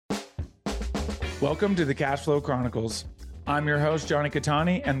Welcome to the Cash Flow Chronicles. I'm your host, Johnny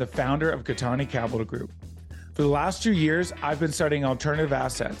Catani, and the founder of Catani Capital Group. For the last 2 years, I've been studying alternative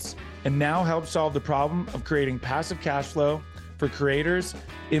assets and now help solve the problem of creating passive cash flow for creators,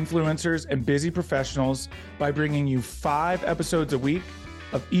 influencers, and busy professionals by bringing you 5 episodes a week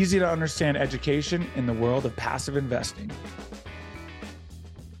of easy to understand education in the world of passive investing.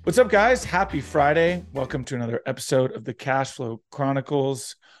 What's up, guys? Happy Friday. Welcome to another episode of the Cash Flow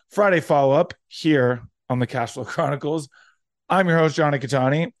Chronicles Friday follow-up here on the Cash Flow Chronicles. I'm your host, Johnny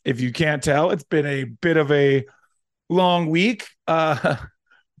Catani. If you can't tell, it's been a bit of a long week,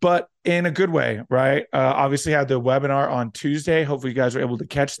 but in a good way, right? Obviously had the webinar on Tuesday. Hopefully you guys were able to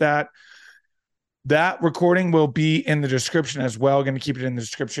catch that. That recording will be in the description as well. Going to keep it in the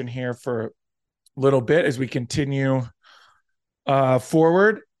description here for a little bit as we continue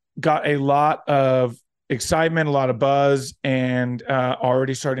forward. Got a lot of excitement, a lot of buzz, and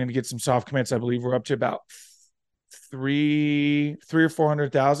already starting to get some soft commits. I believe we're up to about three or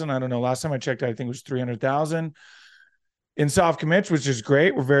 400,000. I don't know. Last time I checked, I think it was 300,000 in soft commits, which is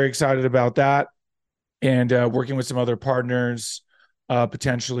great. We're very excited about that, and working with some other partners,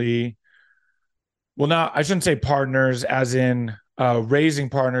 potentially. Well, not, I shouldn't say partners as in raising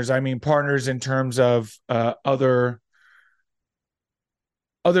partners. I mean partners in terms of other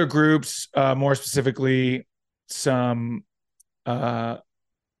groups, more specifically some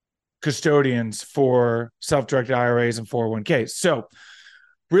custodians for self-directed IRAs and 401ks. So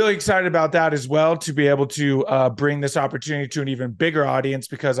really excited about that as well, to be able to bring this opportunity to an even bigger audience,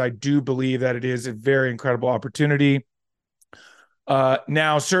 because I do believe that it is a very incredible opportunity.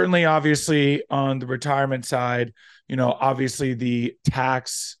 Now, certainly, obviously, on the retirement side, obviously the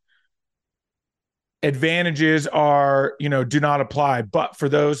tax advantages are, do not apply. But for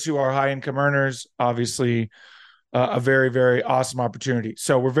those who are high income earners, obviously a very, very awesome opportunity.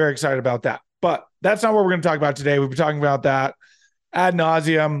 So we're very excited about that. But that's not what we're going to talk about today. We've been talking about that ad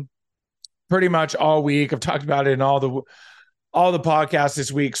nauseum pretty much all week. I've talked about it in all the podcasts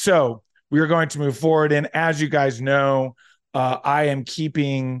this week. So we are going to move forward. And as you guys know, I am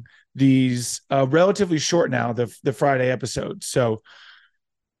keeping these relatively short now, the Friday episodes. So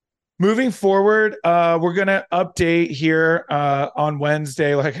moving forward, we're going to update here on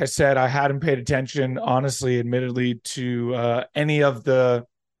Wednesday. Like I said, I hadn't paid attention, honestly, admittedly, to any of the,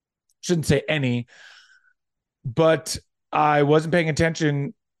 shouldn't say any, but I wasn't paying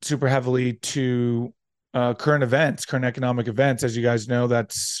attention super heavily to current economic events. As you guys know,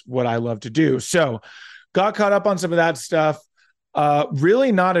 that's what I love to do. So got caught up on some of that stuff.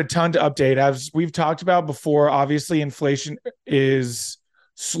 Really not a ton to update. As we've talked about before, obviously inflation is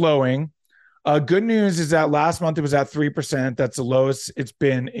slowing. Good news is that last month it was at 3%. That's the lowest it's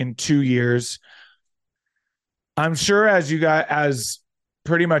been in 2 years. I'm sure as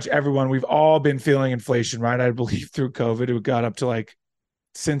pretty much everyone, we've all been feeling inflation, right? I believe through COVID, it got up to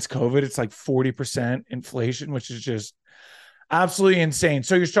since COVID, it's 40% inflation, which is just absolutely insane.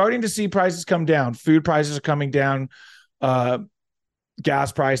 So you're starting to see prices come down. Food prices are coming down.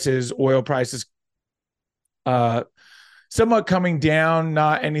 Gas prices, oil prices, somewhat coming down,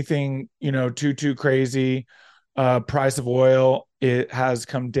 not anything, too crazy. Price of oil, it has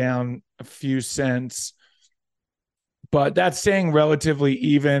come down a few cents, but that's staying relatively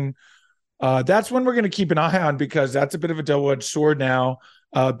even. That's when we're going to keep an eye on, because that's a bit of a double-edged sword now,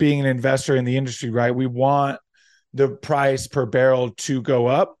 being an investor in the industry, right? We want the price per barrel to go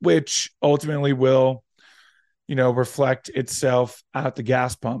up, which ultimately will, reflect itself at the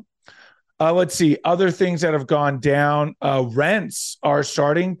gas pump. Let's see, other things that have gone down. Rents are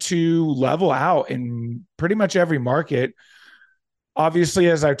starting to level out in pretty much every market. Obviously,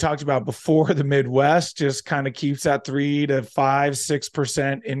 as I've talked about before, the Midwest just kind of keeps that 3 to 5,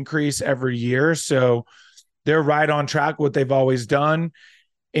 6% increase every year. So they're right on track with what they've always done.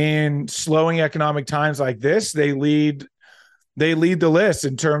 In slowing economic times like this, they lead the list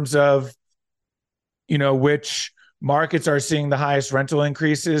in terms of, which markets are seeing the highest rental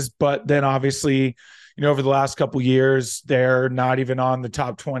increases. But then obviously, over the last couple of years, they're not even on the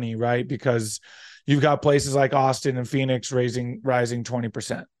top 20, right? Because you've got places like Austin and Phoenix rising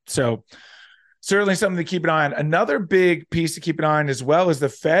 20%. So certainly something to keep an eye on. Another big piece to keep an eye on as well is the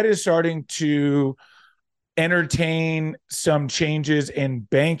Fed is starting to entertain some changes in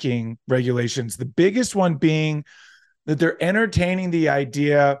banking regulations. The biggest one being that they're entertaining the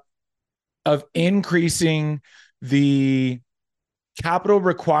idea of increasing the capital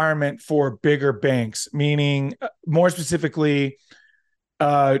requirement for bigger banks, meaning more specifically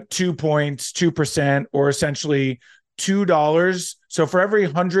 2%, or essentially $2. So for every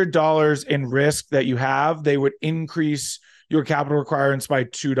 $100 in risk that you have, they would increase your capital requirements by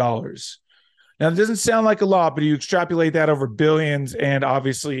 $2. Now, it doesn't sound like a lot, but you extrapolate that over billions, and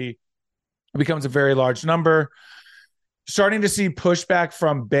obviously it becomes a very large number. Starting to see pushback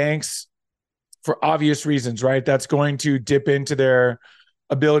from banks for obvious reasons, right? That's going to dip into their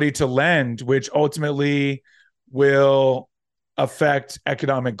ability to lend, which ultimately will affect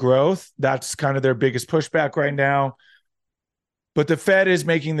economic growth. That's kind of their biggest pushback right now. But the Fed is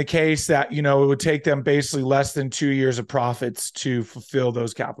making the case that, it would take them basically less than 2 years of profits to fulfill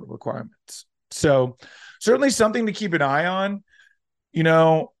those capital requirements. So certainly something to keep an eye on.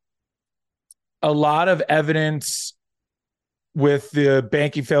 A lot of evidence with the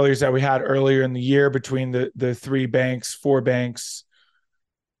banking failures that we had earlier in the year between the four banks.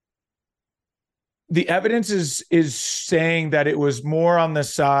 The evidence is saying that it was more on the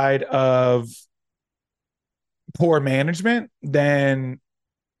side of poor management than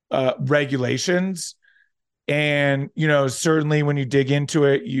regulations. And, certainly when you dig into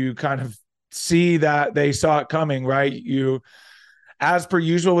it, you kind of see that they saw it coming, right? As per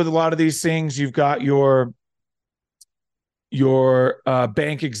usual with a lot of these things, you've got your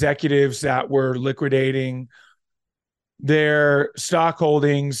bank executives that were liquidating their stock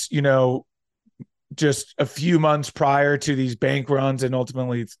holdings, just a few months prior to these bank runs and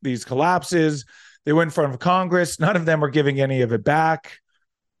ultimately these collapses. They went in front of Congress. None of them were giving any of it back,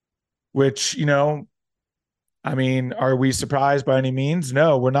 which, are we surprised by any means?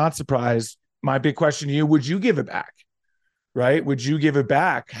 No, we're not surprised. My big question to you, would you give it back? Right? Would you give it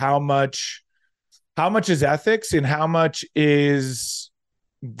back? How much is ethics and how much is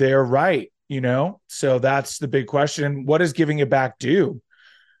their right? So that's the big question. What does giving it back do?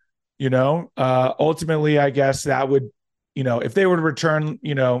 Ultimately, I guess that would, if they were to return,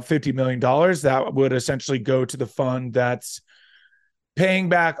 $50 million, that would essentially go to the fund that's paying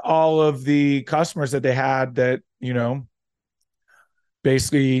back all of the customers that they had that,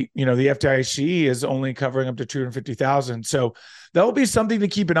 basically, the FDIC is only covering up to 250,000. So that will be something to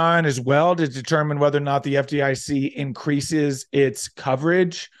keep an eye on as well to determine whether or not the FDIC increases its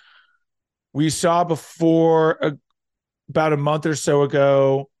coverage. We saw before about a month or so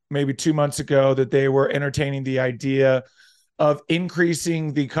ago, maybe 2 months ago, that they were entertaining the idea of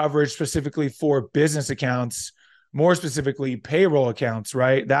increasing the coverage specifically for business accounts, more specifically payroll accounts,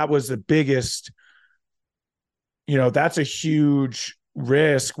 right? That was the biggest, that's a huge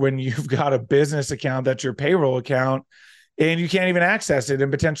risk when you've got a business account that's your payroll account and you can't even access it and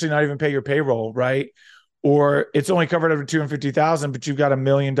potentially not even pay your payroll, right? Or it's only covered up to 250,000, but you've got $1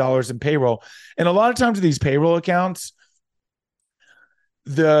 million in payroll. And a lot of times with these payroll accounts,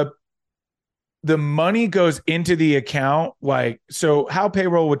 the money goes into the account. So how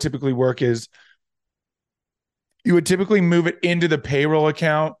payroll would typically work is you would typically move it into the payroll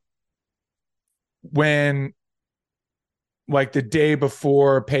account when the day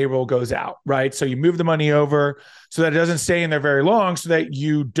before payroll goes out, right? So you move the money over so that it doesn't stay in there very long so that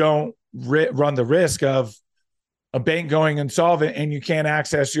you don't run the risk of a bank going insolvent and you can't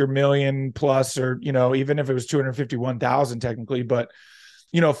access your million plus, or, even if it was 251,000 technically, but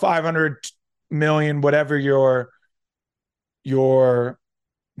 500 million, whatever your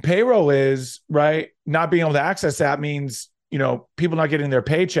payroll is, right? Not being able to access that means, people not getting their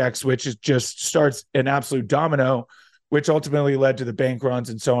paychecks, which is just starts an absolute domino, which ultimately led to the bank runs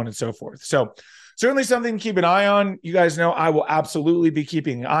and so on and so forth. So certainly something to keep an eye on. You guys know I will absolutely be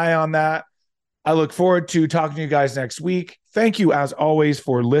keeping an eye on that. I look forward to talking to you guys next week. Thank you, as always,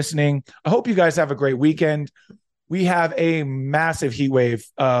 for listening. I hope you guys have a great weekend. We have a massive heat wave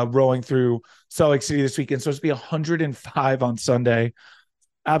rolling through Salt Lake City this weekend. It's supposed to be 105 on Sunday.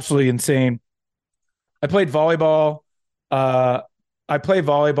 Absolutely insane. I played volleyball. I play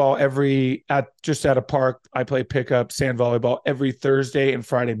volleyball just at a park. I play pickup sand volleyball every Thursday and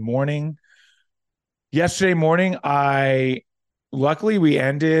Friday morning. Yesterday morning, luckily we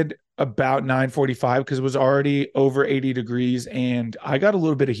ended about 9:45 because it was already over 80 degrees and I got a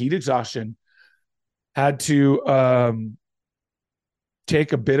little bit of heat exhaustion. Had to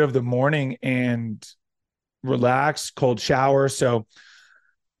take a bit of the morning and relax, cold shower. So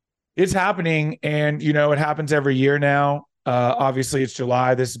it's happening, and it happens every year now. Obviously, it's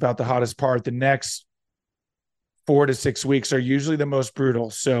July. This is about the hottest part. The next 4 to 6 weeks are usually the most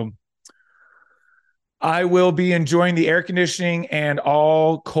brutal. So I will be enjoying the air conditioning and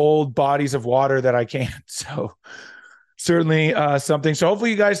all cold bodies of water that I can. So certainly something. So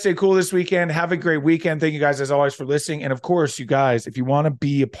hopefully you guys stay cool this weekend. Have a great weekend. Thank you guys, as always, for listening. And of course, you guys, if you want to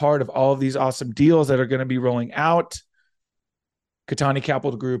be a part of all of these awesome deals that are going to be rolling out,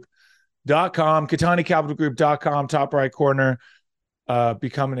 KataniCapitalGroup.com, KataniCapitalGroup.com, top right corner,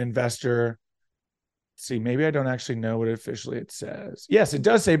 become an investor. Let's see. Maybe I don't actually know what officially it says. Yes, it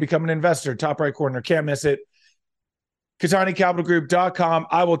does say become an investor. Top right corner. Can't miss it. KataniCapitalGroup.com.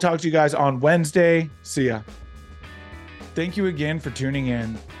 I will talk to you guys on Wednesday. See ya. Thank you again for tuning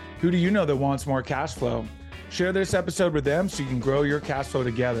in. Who do you know that wants more cash flow? Share this episode with them so you can grow your cash flow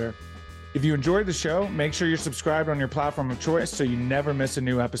together. If you enjoyed the show, make sure you're subscribed on your platform of choice so you never miss a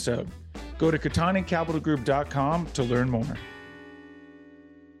new episode. Go to KataniCapitalGroup.com to learn more.